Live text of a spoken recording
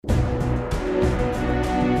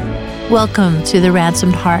Welcome to the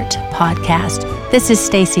Ransomed Heart podcast. This is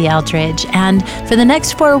Stasi Eldredge, and for the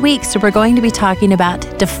next 4 weeks, we're going to be talking about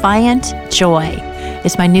Defiant Joy.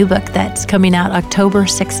 It's my new book that's coming out October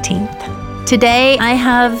 16th. Today, I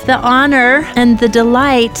have the honor and the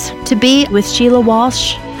delight to be with Sheila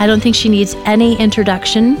Walsh. I don't think she needs any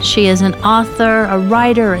introduction. She is an author, a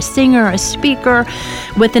writer, a singer, a speaker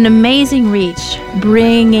with an amazing reach,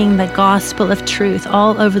 bringing the gospel of truth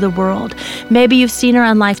all over the world. Maybe you've seen her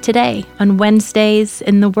on Life Today, on Wednesdays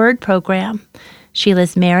in the Word program.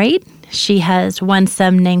 Sheila's married. She has one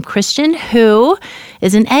son named Christian, who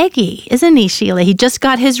is an Aggie, isn't he, Sheila? He just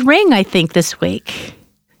got his ring, I think, this week.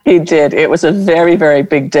 He did. It was a very, very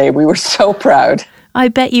big day. We were so proud. I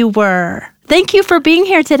bet you were. Thank you for being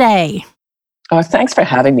here today. Oh, thanks for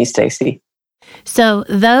having me, Stacey. So,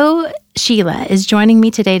 though Sheila is joining me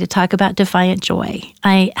today to talk about Defiant Joy,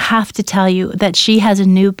 I have to tell you that she has a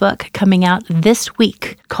new book coming out this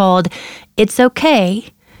week called It's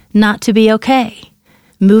Okay Not to Be Okay,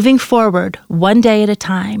 Moving Forward One Day at a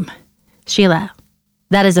Time. Sheila,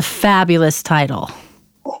 that is a fabulous title.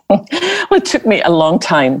 Well, it took me a long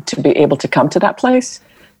time to be able to come to that place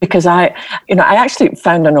because I actually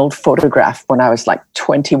found an old photograph when I was like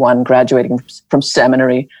 21, graduating from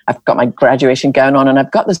seminary. I've got my graduation gown on and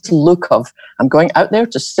I've got this look of, I'm going out there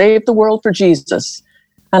to save the world for Jesus.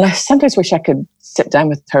 And I sometimes wish I could sit down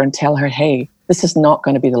with her and tell her, hey, this is not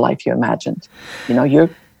going to be the life you imagined. You know, you're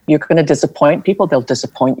going to disappoint people. They'll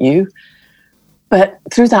disappoint you. But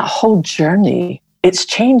through that whole journey, it's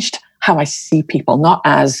changed how I see people, not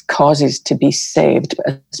as causes to be saved,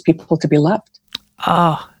 but as people to be loved.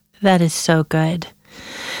 Oh, that is so good.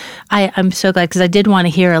 I'm so glad because I did want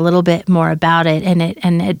to hear a little bit more about it.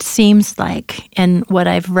 And it seems like, and what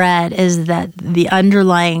I've read is that the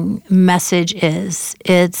underlying message is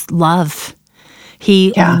it's love.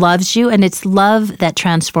 He loves you, and it's love that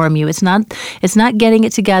transforms you. It's not getting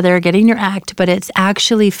it together, getting your act, but it's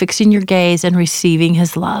actually fixing your gaze and receiving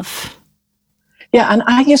his love. Yeah, and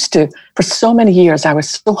I used to, for so many years, I was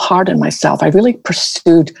so hard on myself. I really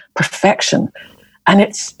pursued perfection. And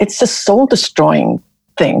it's a soul-destroying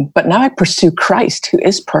thing. But now I pursue Christ, who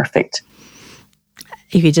is perfect.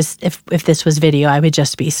 You could just, if this was video, I would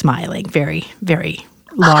just be smiling very, very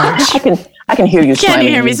large. I can hear you smiling. Can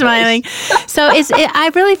you hear me smiling? So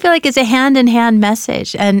I really feel like it's a hand-in-hand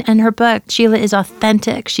message. And her book, Sheila is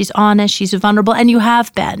authentic. She's honest. She's vulnerable. And you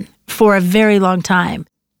have been for a very long time.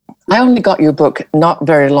 I only got your book not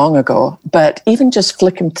very long ago, but even just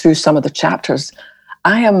flicking through some of the chapters,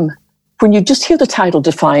 when you just hear the title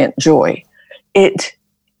Defiant Joy,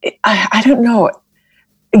 I don't know,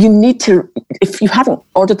 you need to, if you haven't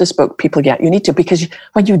ordered this book, people yet, you need to, because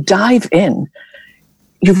when you dive in,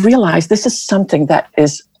 you realize this is something that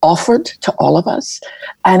is offered to all of us.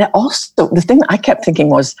 And also, the thing that I kept thinking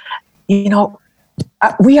was, we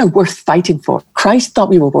are worth fighting for. Christ thought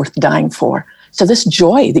we were worth dying for. So this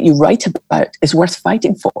joy that you write about is worth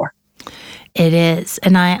fighting for. It is.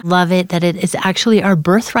 And I love it that it is actually our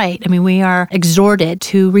birthright. I mean, we are exhorted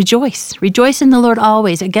to rejoice. Rejoice in the Lord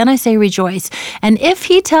always. Again, I say rejoice. And if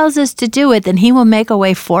he tells us to do it, then he will make a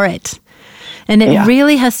way for it. And it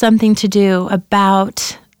really has something to do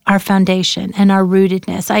about our foundation and our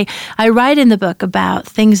rootedness. I write in the book about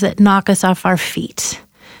things that knock us off our feet,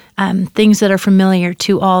 things that are familiar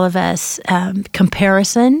to all of us,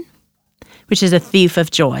 comparison, which is a thief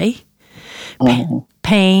of joy,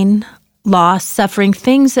 pain, loss, suffering,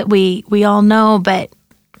 things that we all know, but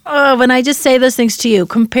when I just say those things to you,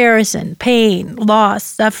 comparison, pain, loss,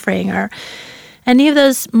 suffering, are any of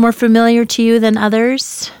those more familiar to you than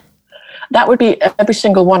others? That would be every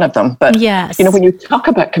single one of them. But, yes. When you talk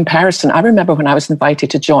about comparison, I remember when I was invited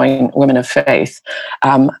to join Women of Faith,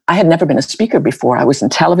 I had never been a speaker before. I was in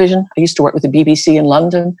television. I used to work with the BBC in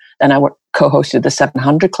London. Then I co-hosted the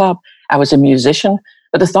 700 Club. I was a musician.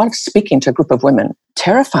 But the thought of speaking to a group of women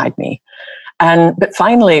terrified me. But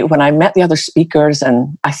finally, when I met the other speakers,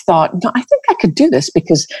 and I thought, no, I think I could do this,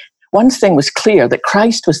 because one thing was clear, that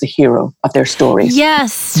Christ was the hero of their stories.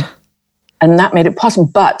 Yes. And that made it possible.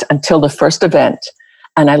 But until the first event,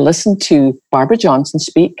 and I listened to Barbara Johnson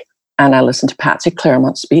speak, and I listened to Patsy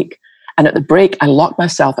Claremont speak, and at the break, I locked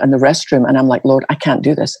myself in the restroom, and I'm like, Lord, I can't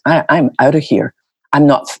do this. I'm out of here. I'm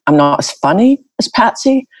not as funny as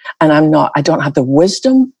Patsy, and I don't have the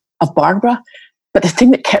wisdom of Barbara. But the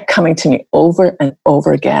thing that kept coming to me over and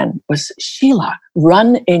over again was, Sheila,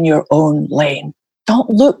 run in your own lane. Don't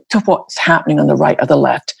look to what's happening on the right or the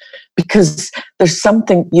left, because there's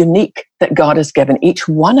something unique that God has given each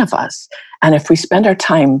one of us. And if we spend our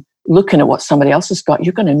time looking at what somebody else has got,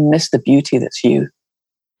 you're going to miss the beauty that's you.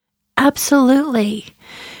 Absolutely.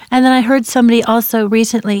 And then I heard somebody also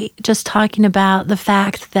recently just talking about the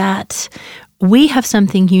fact that we have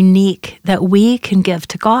something unique that we can give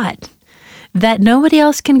to God that nobody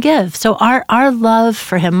else can give. So our love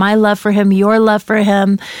for him, my love for him, your love for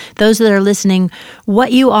him, those that are listening,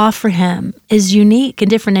 what you offer him is unique and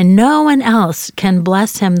different, and no one else can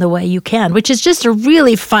bless him the way you can, which is just a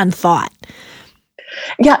really fun thought.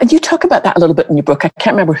 Yeah, and you talk about that a little bit in your book. I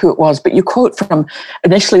can't remember who it was, but you quote from,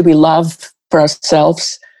 initially we love for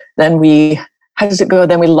ourselves, then how does it go?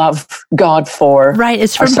 Then we love God for Right,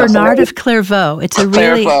 it's from ourselves. Bernard of Clairvaux. It's a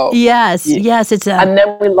Clairvaux. really, yes, it's a... And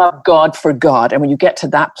then we love God for God. And when you get to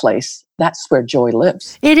that place, that's where joy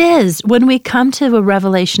lives. It is. When we come to a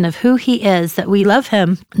revelation of who he is, that we love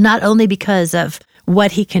him, not only because of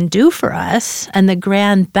what he can do for us and the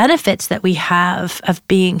grand benefits that we have of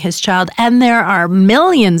being his child, and there are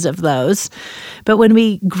millions of those, but when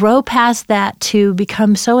we grow past that to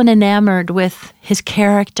become so enamored with his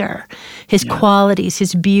character, his qualities,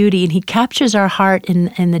 his beauty, and he captures our heart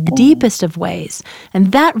in the deepest of ways,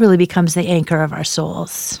 and that really becomes the anchor of our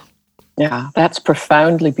souls. Yeah, that's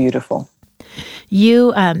profoundly beautiful.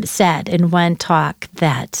 You said in one talk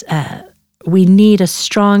that we need a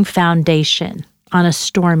strong foundation on a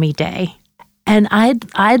stormy day. And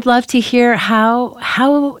I'd love to hear how'd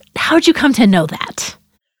you come to know that?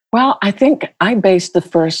 Well, I think I based the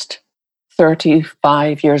first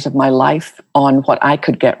 35 years of my life on what I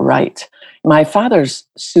could get right. My father's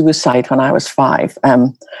suicide when I was 5,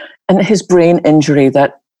 and his brain injury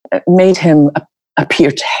that made him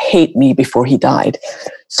appear to hate me before he died.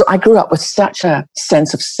 So I grew up with such a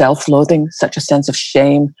sense of self-loathing, such a sense of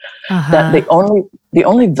shame, that the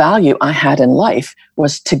only value I had in life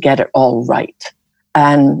was to get it all right.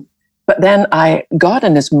 But then God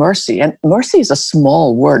in his mercy, and mercy is a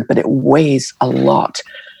small word, but it weighs a lot.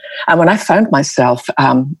 And when I found myself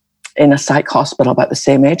in a psych hospital about the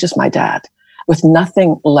same age as my dad, with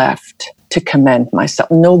nothing left to commend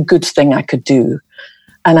myself, no good thing I could do,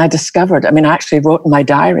 and I discovered, I actually wrote in my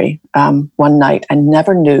diary one night, I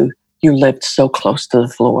never knew you lived so close to the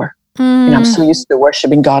floor. I'm so used to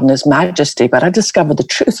worshiping God in his majesty, but I discovered the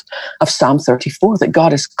truth of Psalm 34, that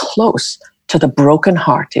God is close to the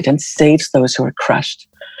brokenhearted and saves those who are crushed.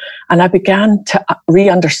 And I began to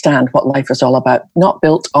re-understand what life is all about, not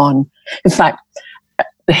built on, in fact,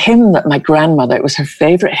 the hymn that my grandmother, it was her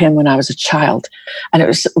favorite hymn when I was a child, and it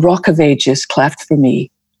was Rock of Ages, cleft for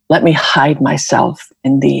me, let me hide myself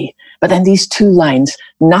in thee. But then these 2 lines,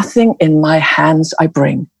 nothing in my hands I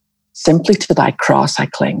bring, simply to thy cross I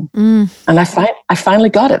cling. And I finally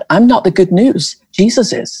got it. I'm not the good news.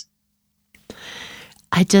 Jesus is.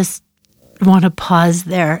 I just want to pause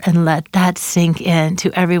there and let that sink in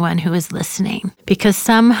to everyone who is listening, because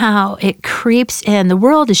somehow it creeps in. The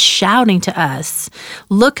world is shouting to us,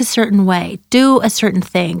 look a certain way, do a certain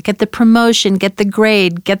thing, get the promotion, get the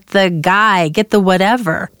grade, get the guy, get the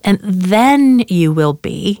whatever, and then you will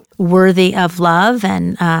be worthy of love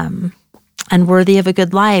and worthy of a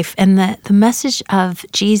good life. And the message of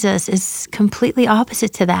Jesus is completely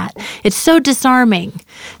opposite to that. It's so disarming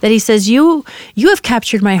that he says, you have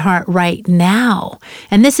captured my heart right now.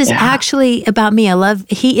 And this is actually about me.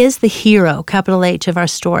 He is the hero, capital H, of our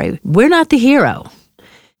story. We're not the hero.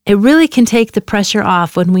 It really can take the pressure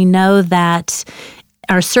off when we know that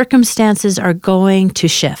our circumstances are going to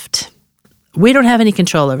shift. We don't have any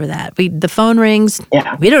control over that. The phone rings.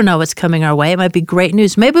 Yeah. We don't know what's coming our way. It might be great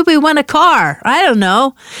news. Maybe we won a car. I don't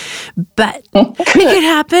know. But it could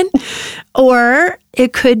happen. Or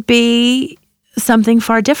it could be something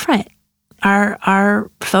far different.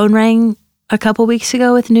 Our phone rang a couple weeks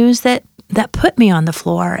ago with news that put me on the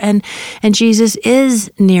floor. And Jesus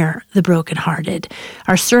is near the brokenhearted.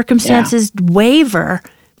 Our circumstances waver,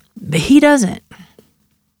 but he doesn't.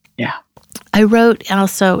 Yeah. I wrote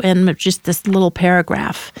also in just this little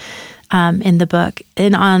paragraph in the book,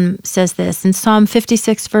 and says this, in Psalm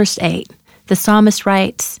 56, verse 8, the psalmist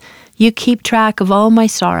writes, you keep track of all my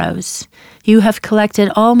sorrows. You have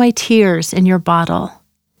collected all my tears in your bottle.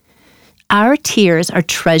 Our tears are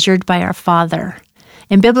treasured by our Father.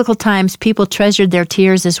 In biblical times, people treasured their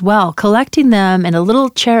tears as well, collecting them in a little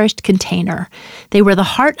cherished container. They were the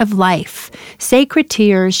heart of life, sacred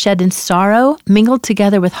tears shed in sorrow, mingled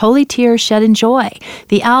together with holy tears shed in joy,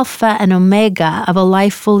 the alpha and omega of a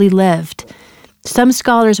life fully lived. Some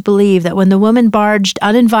scholars believe that when the woman barged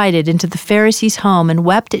uninvited into the Pharisee's home and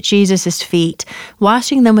wept at Jesus' feet,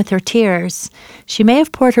 washing them with her tears, she may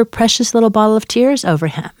have poured her precious little bottle of tears over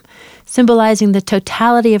him, symbolizing the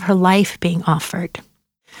totality of her life being offered.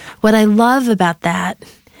 What I love about that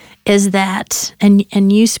is that,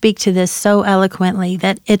 and you speak to this so eloquently,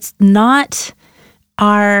 that it's not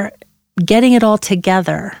our getting it all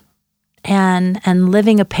together and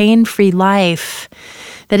living a pain-free life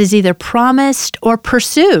that is either promised or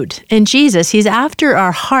pursued in Jesus. He's after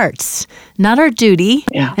our hearts, not our duty,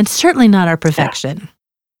 and certainly not our perfection.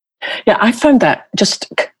 Yeah, I found that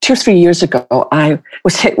just 2 or 3 years ago, I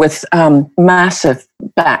was hit with massive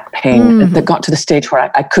back pain that got to the stage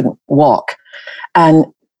where I couldn't walk. And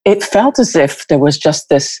it felt as if there was just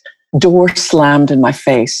this door slammed in my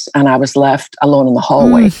face and I was left alone in the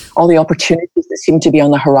hallway. All the opportunities that seemed to be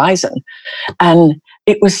on the horizon. And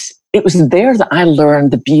it was there that I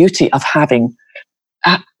learned the beauty of having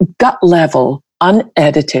gut level,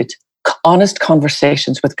 unedited, honest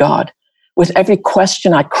conversations with God. With every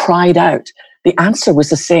question I cried out, the answer was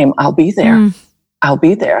the same. I'll be there. I'll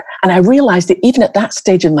be there. And I realized that even at that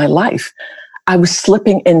stage in my life, I was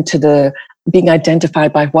slipping into the being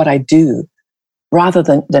identified by what I do rather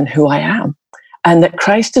than who I am. And that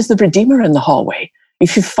Christ is the Redeemer in the hallway.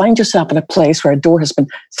 If you find yourself in a place where a door has been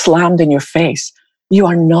slammed in your face, you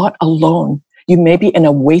are not alone. You may be in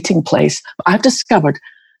a waiting place. I've discovered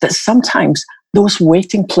that sometimes those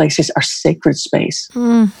waiting places are sacred space.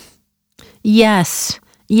 Yes.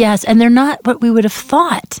 And they're not what we would have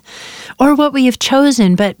thought or what we have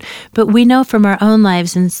chosen, but we know from our own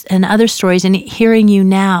lives and other stories and hearing you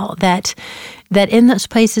now that in those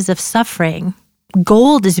places of suffering,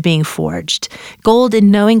 gold is being forged. Gold in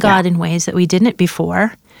knowing God in ways that we didn't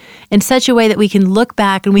before, in such a way that we can look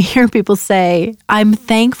back and we hear people say, I'm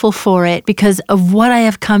thankful for it because of what I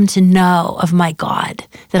have come to know of my God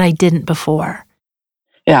that I didn't before.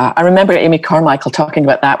 Yeah, I remember Amy Carmichael talking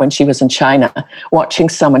about that when she was in China, watching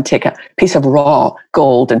someone take a piece of raw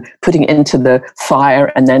gold and putting it into the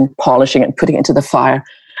fire and then polishing it and putting it into the fire.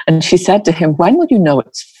 And she said to him, when will you know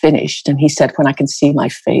it's finished? And he said, when I can see my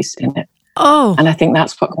face in it. Oh. And I think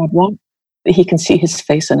that's what God wants, that he can see his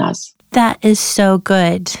face in us. That is so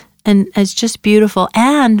good. And it's just beautiful.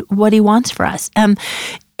 And what he wants for us.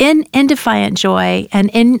 In Defiant Joy and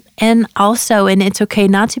in also in It's Okay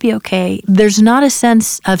Not to Be Okay, there's not a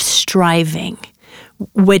sense of striving,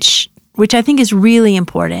 which I think is really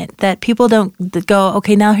important, that people don't go,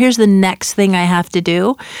 okay, now here's the next thing I have to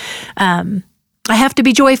do. I have to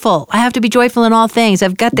be joyful. I have to be joyful in all things.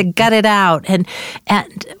 I've got to gut it out. And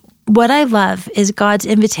what I love is God's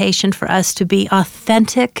invitation for us to be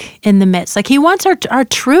authentic in the midst. Like he wants our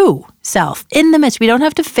true self in the midst. We don't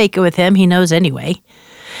have to fake it with him. He knows anyway.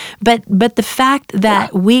 But the fact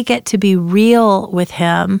that we get to be real with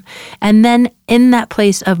him, and then in that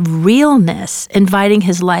place of realness, inviting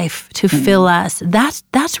his life to fill us,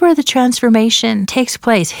 that's where the transformation takes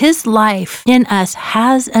place. His life in us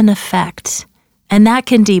has an effect, and that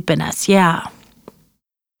can deepen us,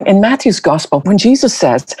 In Matthew's gospel, when Jesus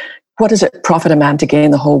says, what does it profit a man to gain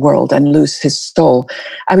the whole world and lose his soul?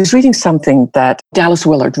 I was reading something that Dallas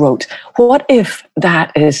Willard wrote. What if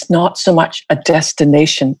that is not so much a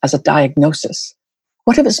destination as a diagnosis?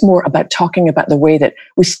 What if it's more about talking about the way that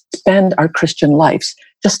we spend our Christian lives,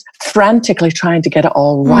 just frantically trying to get it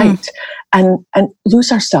all right and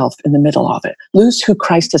lose ourselves in the middle of it, lose who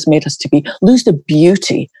Christ has made us to be, lose the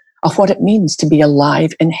beauty of what it means to be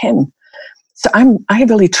alive in him. So I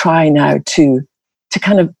really try now to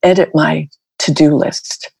kind of edit my to-do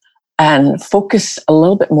list and focus a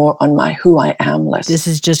little bit more on my who I am list. This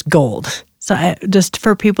is just gold. So just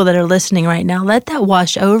for people that are listening right now, let that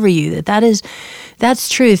wash over you. That's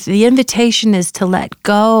truth. The invitation is to let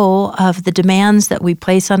go of the demands that we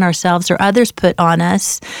place on ourselves or others put on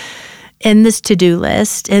us in this to-do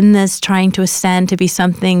list, in this trying to ascend to be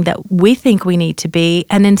something that we think we need to be,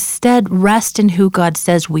 and instead rest in who God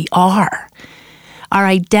says we are. Our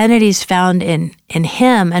identity is found in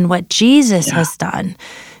him and what Jesus has done,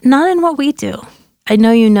 not in what we do. I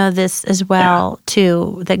know you know this as well,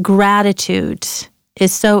 too, that gratitude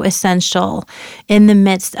is so essential in the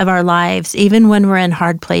midst of our lives, even when we're in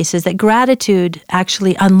hard places, that gratitude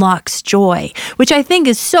actually unlocks joy, which I think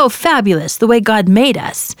is so fabulous, the way God made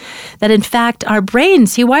us, that in fact, our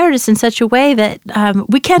brains, he wired us in such a way that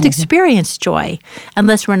we can't experience joy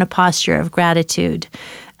unless we're in a posture of gratitude.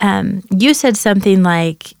 You said something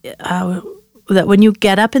like that when you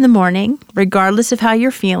get up in the morning, regardless of how you're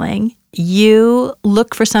feeling, you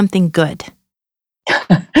look for something good.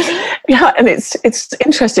 Yeah, and it's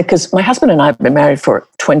interesting because my husband and I have been married for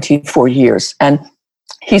 24 years, and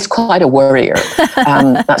he's quite a worrier.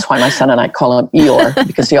 That's why my son and I call him Eeyore,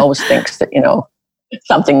 because he always thinks that,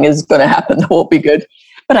 something is going to happen that won't be good.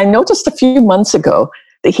 But I noticed a few months ago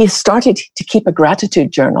that he started to keep a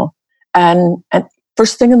gratitude journal, and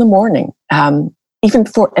first thing in the morning, even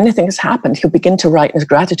before anything has happened, he'll begin to write in his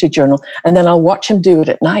gratitude journal, and then I'll watch him do it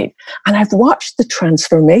at night. And I've watched the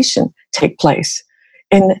transformation take place.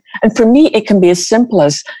 And for me, it can be as simple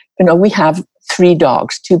as, we have 3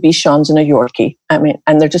 dogs, 2 Bichons and a Yorkie.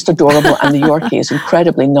 And they're just adorable. And the Yorkie is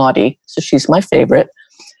incredibly naughty. So she's my favorite.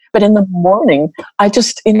 But in the morning, I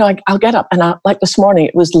just, I'll get up and like this morning,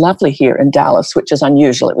 it was lovely here in Dallas, which is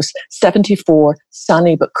unusual. It was 74,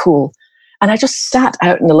 sunny, but cool. And I just sat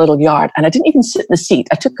out in the little yard and I didn't even sit in the seat.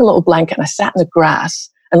 I took a little blanket and I sat in the grass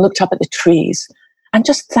and looked up at the trees and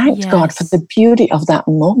just thanked God for the beauty of that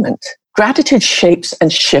moment. Gratitude shapes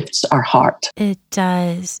and shifts our heart. It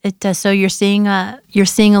does. It does. So you're seeing a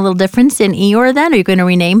little difference in Eeyore then? Are you going to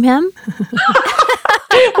rename him?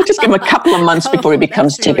 We'll just give him a couple of months before he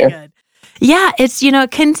becomes Tigger. Really yeah, it's,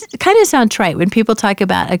 it can kind of sound trite when people talk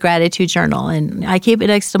about a gratitude journal and I keep it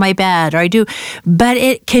next to my bed or I do, but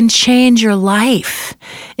it can change your life.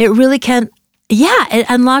 It really can. Yeah, it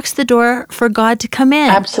unlocks the door for God to come in.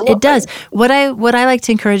 Absolutely. It does. What I like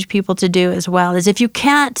to encourage people to do as well is if you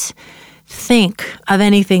can't think of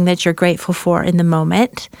anything that you're grateful for in the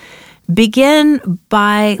moment, begin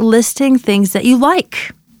by listing things that you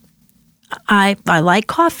like. I like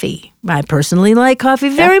coffee. I personally like coffee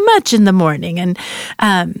very much in the morning, and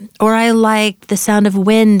or I like the sound of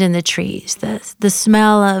wind in the trees, the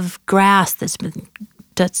smell of grass that's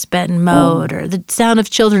been mowed, or the sound of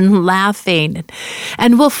children laughing,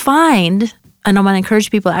 and we'll find. And I want to encourage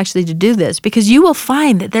people actually to do this because you will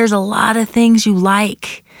find that there's a lot of things you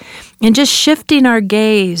like, and just shifting our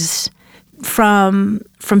gaze from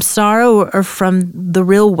sorrow or from the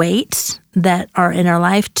real weights that are in our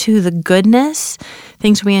life to the goodness,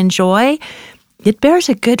 things we enjoy, it bears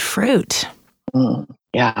a good fruit.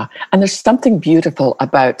 Yeah. And there's something beautiful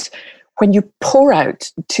about when you pour out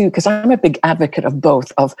too, because I'm a big advocate of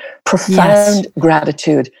both, of profound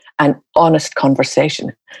gratitude and honest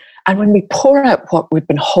conversation. And when we pour out what we've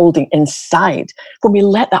been holding inside, when we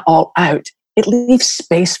let that all out, it leaves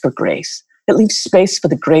space for grace. It leaves space for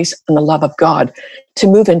the grace and the love of God to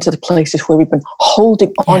move into the places where we've been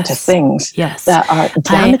holding on to things that are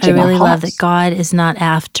damaging I really our hearts. love that God is not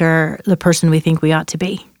after the person we think we ought to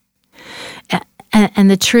be. And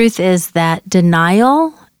the truth is that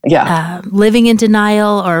denial, living in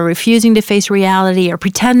denial or refusing to face reality or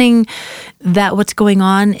pretending that what's going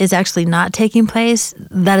on is actually not taking place,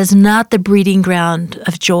 that is not the breeding ground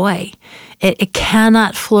of joy. It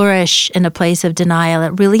cannot flourish in a place of denial.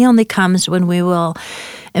 It really only comes when we will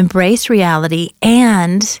embrace reality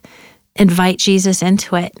and invite Jesus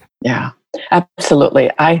into it. Yeah, absolutely.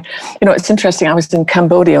 It's interesting. I was in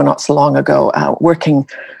Cambodia not so long ago working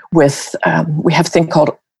with, we have a thing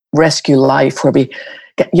called Rescue Life, where we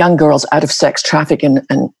get young girls out of sex trafficking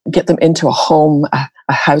and get them into a home,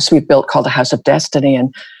 a house we've built called the House of Destiny,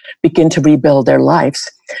 and begin to rebuild their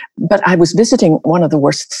lives. But I was visiting one of the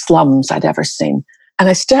worst slums I'd ever seen. And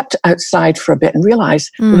I stepped outside for a bit and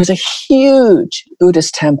realized there was a huge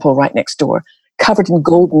Buddhist temple right next door, covered in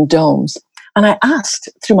golden domes. And I asked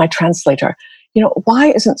through my translator,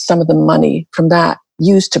 why isn't some of the money from that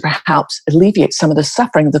used to perhaps alleviate some of the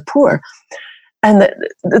suffering of the poor? And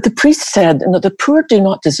the priest said, the poor do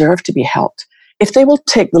not deserve to be helped. If they will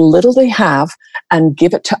take the little they have and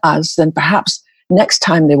give it to us, then perhaps next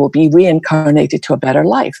time they will be reincarnated to a better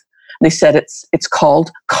life. They said it's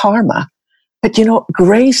called karma. But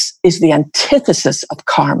grace is the antithesis of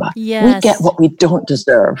karma. Yes. We get what we don't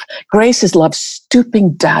deserve. Grace is love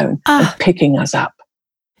stooping down and picking us up.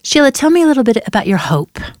 Sheila, tell me a little bit about your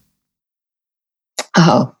hope.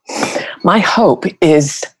 Oh, my hope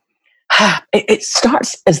is, it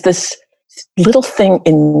starts as this little thing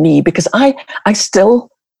in me, because I still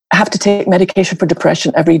have to take medication for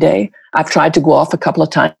depression every day. I've tried to go off a couple of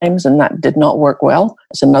times and that did not work well.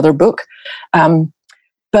 It's another book.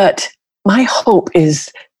 But my hope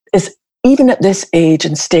is even at this age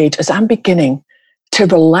and stage, as I'm beginning to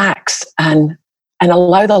relax and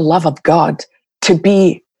allow the love of God to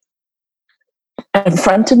be in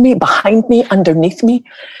front of me, behind me, underneath me,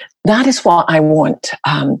 that is what I want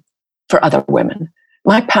for other women.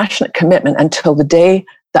 My passionate commitment until the day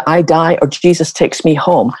that I die or Jesus takes me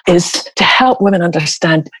home is to help women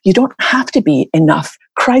understand you don't have to be enough.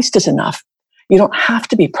 Christ is enough. You don't have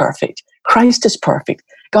to be perfect. Christ is perfect.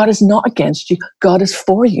 God is not against you. God is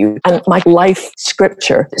for you. And my life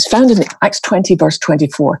scripture is found in Acts 20, verse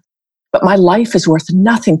 24. But my life is worth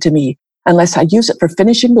nothing to me unless I use it for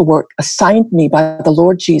finishing the work assigned me by the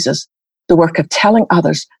Lord Jesus, the work of telling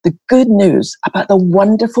others the good news about the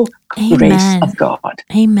wonderful grace of God.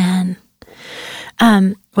 Amen.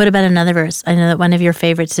 What about another verse? I know that one of your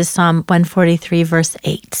favorites is Psalm 143, verse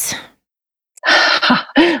 8.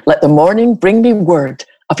 Let the morning bring me word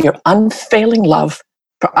of your unfailing love,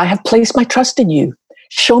 for I have placed my trust in you.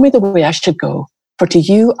 Show me the way I should go, for to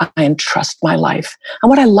you I entrust my life. And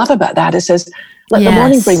what I love about that, it says, let the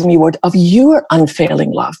morning bring me word of your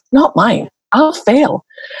unfailing love, not mine. I'll fail.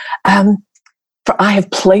 For I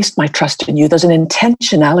have placed my trust in you. There's an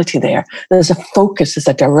intentionality there. There's a focus, there's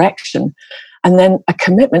a direction, and then a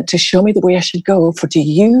commitment to show me the way I should go. For to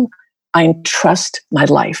you, I entrust my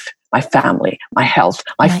life, my family, my health,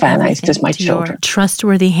 my finances, my children. Your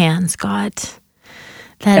trustworthy hands, God.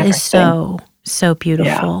 That is so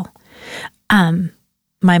beautiful. Yeah.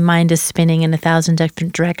 My mind is spinning in 1,000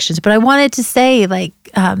 different directions. But I wanted to say,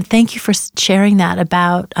 thank you for sharing that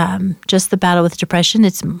about just the battle with depression.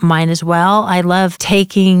 It's mine as well. I love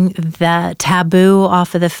taking the taboo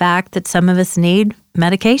off of the fact that some of us need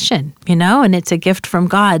medication, and it's a gift from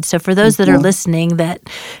God. So for those that are listening that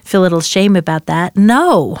feel a little shame about that,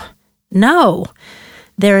 no.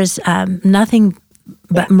 There's nothing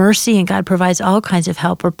but mercy, and God provides all kinds of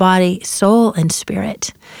help for body, soul, and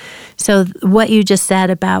spirit. So what you just said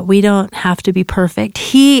about we don't have to be perfect,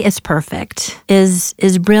 He is perfect, is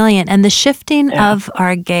brilliant. And the shifting of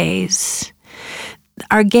our gaze,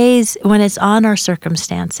 when it's on our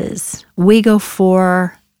circumstances, we go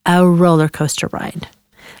for a roller coaster ride.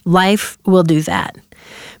 Life will do that.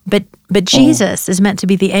 But Jesus is meant to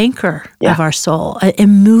be the anchor of our soul,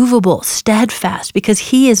 immovable, steadfast, because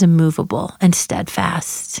He is immovable and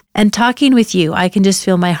steadfast. And talking with you, I can just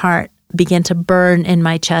feel my heart begin to burn in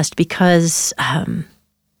my chest because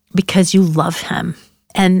you love Him.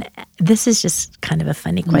 And this is just kind of a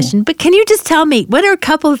funny question, but can you just tell me, what are a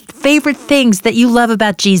couple of favorite things that you love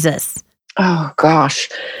about Jesus? Oh, gosh.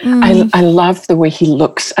 I love the way He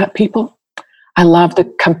looks at people. I love the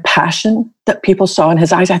compassion that people saw in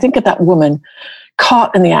His eyes. I think of that woman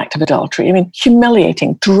caught in the act of adultery. I mean,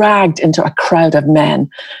 humiliating, dragged into a crowd of men.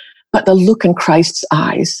 But the look in Christ's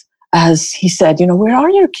eyes as He said, where are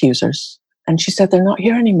your accusers? And she said, they're not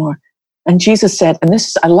here anymore. And Jesus said, and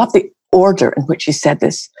I love the order in which He said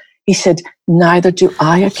this. He said, neither do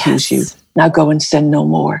I accuse you. Now go and sin no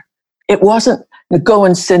more. It wasn't go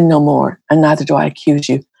and sin no more, and neither do I accuse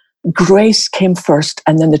you. Grace came first,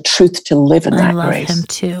 and then the truth to live in that grace. I love Him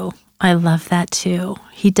too. I love that too.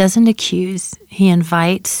 He doesn't accuse, He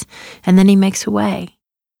invites, and then He makes a way.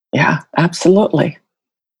 Yeah, absolutely.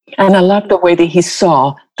 And I love the way that He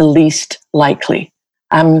saw the least likely.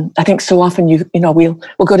 I think so often we'll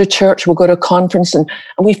go to church, we'll go to a conference, and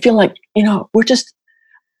we feel like, we're just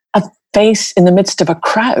a face in the midst of a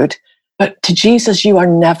crowd. But to Jesus, you are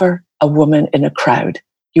never a woman in a crowd.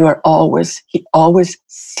 He always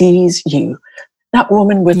sees you. That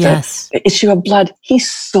woman with the issue of blood, He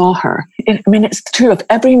saw her. It's true of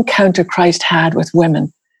every encounter Christ had with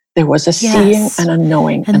women. There was a seeing and a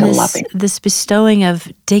knowing and a loving. This bestowing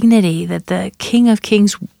of dignity that the King of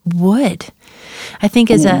Kings would. I think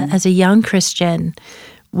as a young Christian,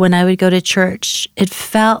 when I would go to church, it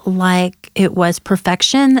felt like it was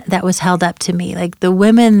perfection that was held up to me. Like the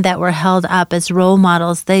women that were held up as role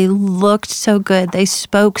models, they looked so good, they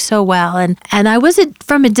spoke so well, and I was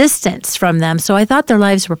from a distance from them, so I thought their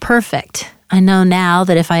lives were perfect. I know now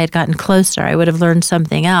that if I had gotten closer, I would have learned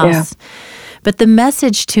something else. Yeah. But the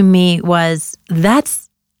message to me was, that's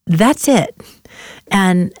it.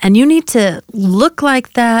 And you need to look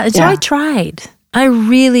like that. And so I tried. I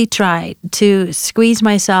really tried to squeeze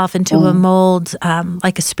myself into a mold,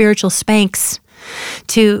 like a spiritual Spanx,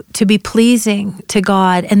 to be pleasing to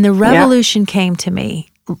God. And the revolution came to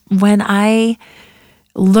me when I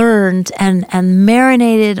learned and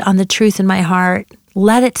marinated on the truth in my heart,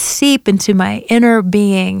 let it seep into my inner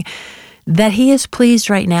being, that He is pleased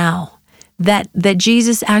right now, that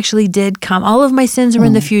Jesus actually did come. All of my sins were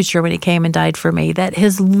in the future when He came and died for me, that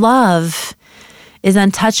His love is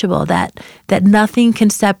untouchable, that nothing can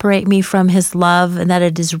separate me from His love, and that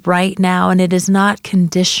it is right now, and it is not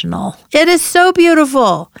conditional. It is so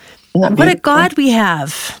beautiful. What a God we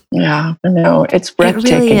have. Yeah, I know. It's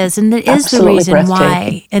breathtaking. It really is. And it is the reason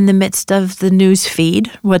why, in the midst of the news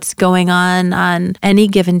feed, what's going on any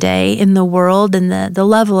given day in the world, and the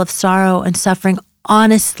level of sorrow and suffering,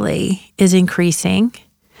 honestly, is increasing.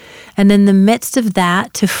 And in the midst of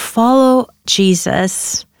that, to follow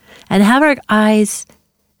Jesus and have our eyes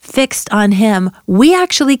fixed on Him, we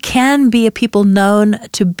actually can be a people known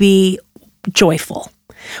to be joyful.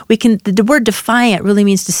 The word defiant really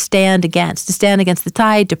means to stand against the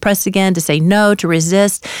tide, to press again, to say no, to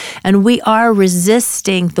resist. And we are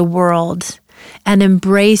resisting the world and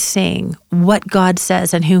embracing what God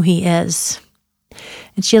says and who He is.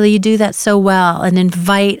 And Sheila, you do that so well and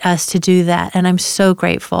invite us to do that. And I'm so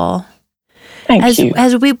grateful. Thank you.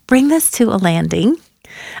 As we bring this to a landing,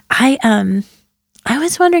 I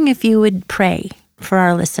was wondering if you would pray for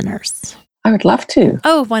our listeners. I would love to.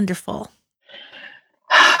 Oh, wonderful.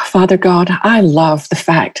 Father God, I love the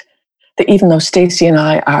fact that even though Stasi and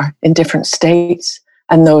I are in different states,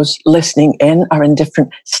 and those listening in are in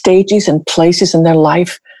different stages and places in their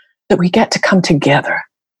life, that we get to come together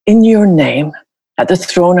in your name at the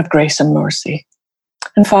throne of grace and mercy.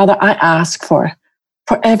 And Father, I ask for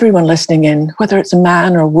everyone listening in, whether it's a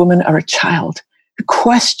man or a woman or a child, who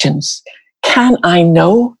questions, can I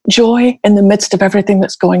know joy in the midst of everything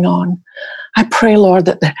that's going on? I pray, Lord,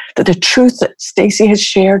 that the truth that Stasi has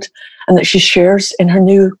shared and that she shares in her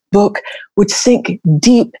new book would sink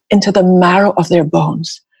deep into the marrow of their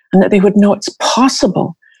bones, and that they would know it's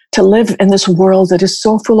possible to live in this world that is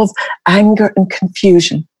so full of anger and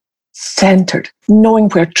confusion, centered, knowing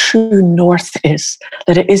where true north is,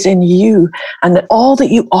 that it is in you, and that all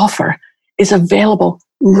that you offer is available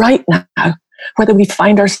right now, whether we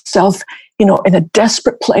find ourselves, in a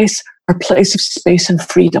desperate place or place of space and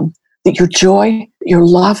freedom, that your joy, your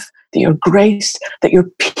love, that your grace, that your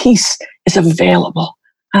peace is available.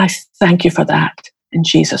 And I thank you for that in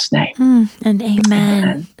Jesus' name. And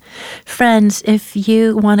amen. Friends, if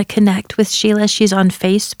you want to connect with Sheila, she's on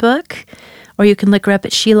Facebook, or you can look her up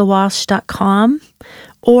at SheilaWalsh.com,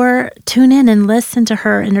 or tune in and listen to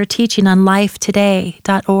her and her teaching on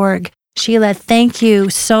lifetoday.org. Sheila, thank you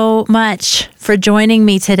so much for joining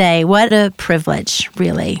me today. What a privilege,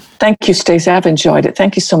 really. Thank you, Stacey. I've enjoyed it.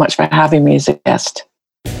 Thank you so much for having me as a guest.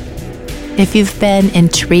 If you've been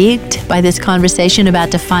intrigued by this conversation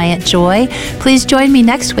about Defiant Joy, please join me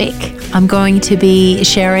next week. I'm going to be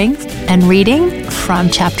sharing and reading from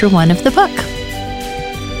chapter 1 of the book.